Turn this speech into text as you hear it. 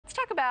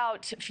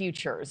about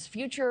futures?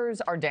 Futures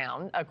are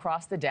down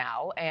across the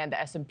Dow and the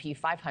S&P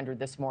 500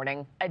 this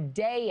morning, a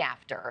day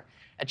after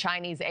a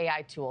Chinese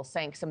AI tool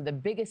sank some of the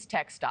biggest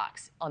tech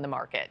stocks on the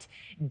market.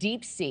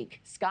 DeepSeek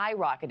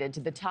skyrocketed to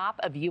the top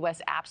of U.S.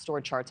 App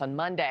Store charts on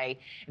Monday.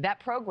 That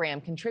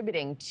program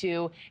contributing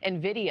to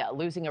NVIDIA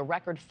losing a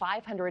record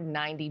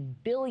 $590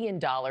 billion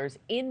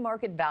in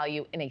market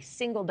value in a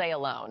single day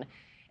alone,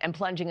 and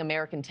plunging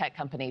American tech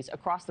companies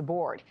across the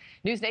board.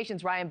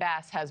 NewsNation's Ryan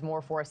Bass has more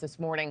for us this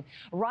morning.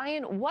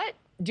 Ryan, what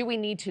do we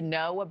need to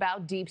know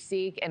about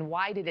DeepSeek, and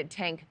why did it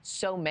tank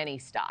so many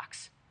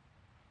stocks?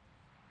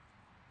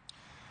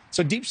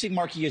 So DeepSeek,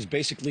 Markie, is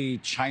basically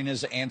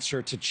China's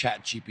answer to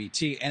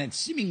ChatGPT, and it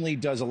seemingly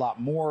does a lot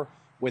more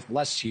with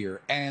less here.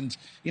 And,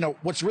 you know,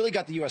 what's really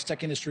got the U.S.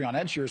 tech industry on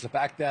edge here is the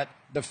fact that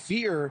the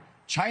fear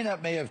China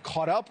may have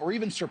caught up or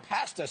even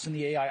surpassed us in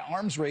the AI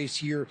arms race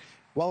here,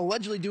 while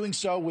allegedly doing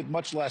so with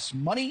much less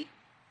money,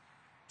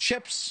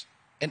 chips,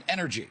 and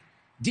energy.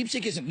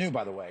 DeepSeek isn't new,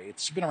 by the way.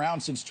 It's been around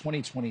since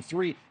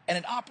 2023, and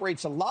it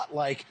operates a lot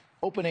like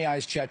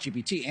OpenAI's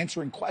ChatGPT,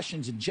 answering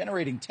questions and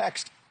generating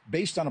text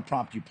based on a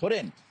prompt you put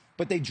in.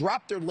 But they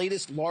dropped their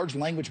latest large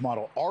language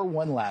model,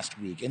 R1, last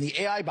week, and the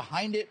AI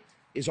behind it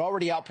is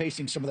already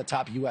outpacing some of the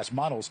top U.S.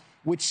 models,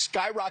 which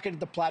skyrocketed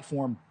the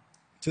platform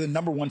to the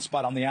 #1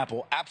 spot on the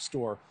Apple App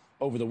Store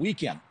over the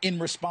weekend. In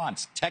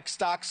response, tech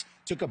stocks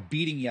took a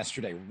beating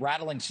yesterday,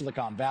 rattling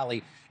Silicon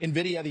Valley.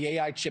 NVIDIA, the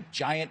AI chip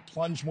giant,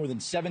 plunged more than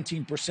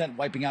 17%,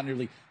 wiping out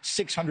nearly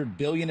 $600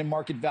 billion in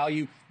market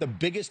value, the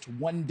biggest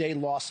one-day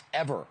loss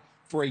ever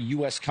for a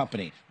U.S.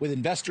 company, with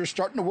investors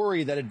starting to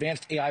worry that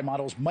advanced AI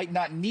models might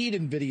not need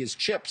NVIDIA's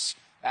chips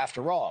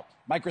after all.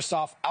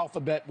 Microsoft,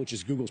 Alphabet, which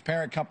is Google's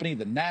parent company,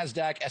 the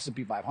NASDAQ,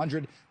 S&P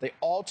 500, they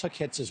all took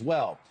hits as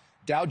well.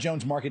 Dow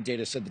Jones market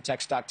data said the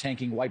tech stock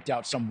tanking wiped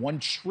out some $1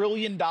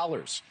 trillion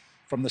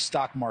from the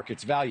stock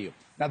market's value.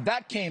 Now,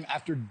 that came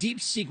after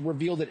DeepSeek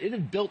revealed that it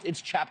had built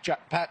its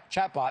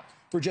chatbot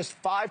for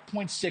just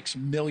 $5.6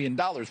 million,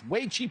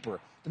 way cheaper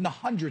than the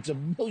hundreds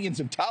of millions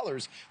of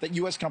dollars that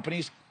U.S.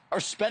 companies are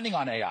spending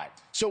on AI.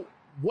 So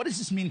what does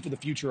this mean for the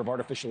future of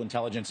artificial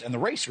intelligence and the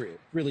race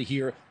really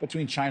here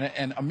between China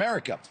and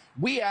America?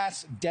 We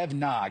asked Dev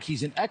Nag.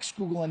 He's an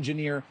ex-Google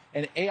engineer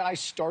and AI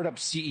startup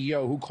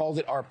CEO who called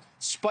it our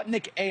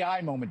Sputnik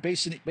AI moment,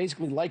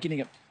 basically likening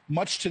it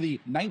much to the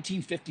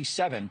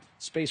 1957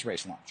 space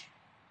race launch.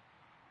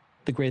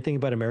 The great thing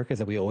about America is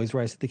that we always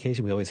rise to the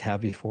occasion. We always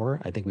have before.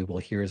 I think we will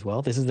here as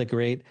well. This is a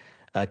great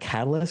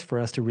catalyst for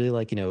us to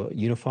really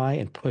unify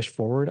and push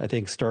forward. I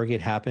think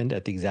Stargate happened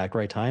at the exact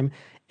right time.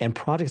 And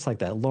projects like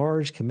that,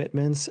 large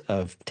commitments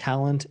of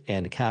talent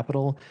and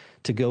capital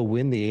to go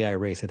win the AI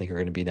race, I think are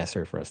going to be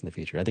necessary for us in the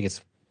future. I think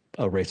it's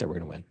a race that we're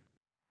going to win.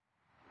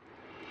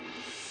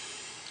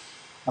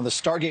 Now, the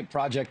Stargate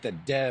project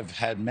that Dev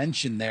had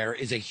mentioned there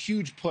is a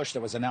huge push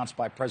that was announced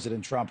by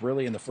President Trump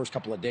really in the first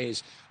couple of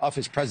days of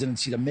his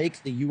presidency to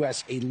make the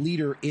U.S. a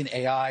leader in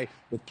AI,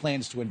 with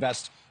plans to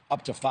invest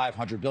up to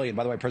 $500 billion.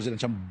 By the way, President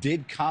Trump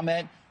did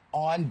comment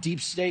on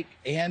DeepSeek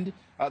and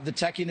the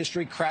tech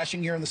industry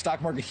crashing here in the stock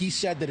market. He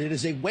said that it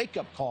is a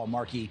wake-up call,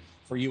 Markie,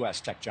 for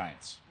U.S. tech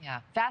giants. Yeah,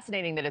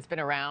 fascinating that it's been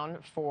around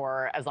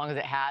for as long as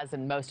it has,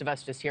 and most of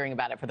us just hearing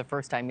about it for the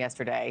first time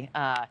yesterday,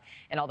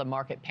 and all the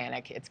market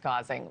panic it's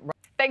causing.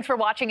 Thanks for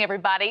watching,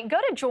 everybody. Go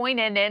to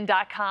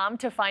joinnn.com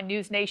to find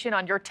NewsNation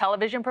on your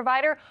television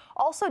provider.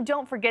 Also,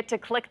 don't forget to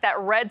click that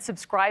red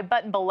subscribe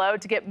button below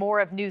to get more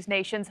of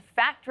NewsNation's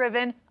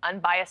fact-driven,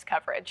 unbiased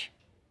coverage.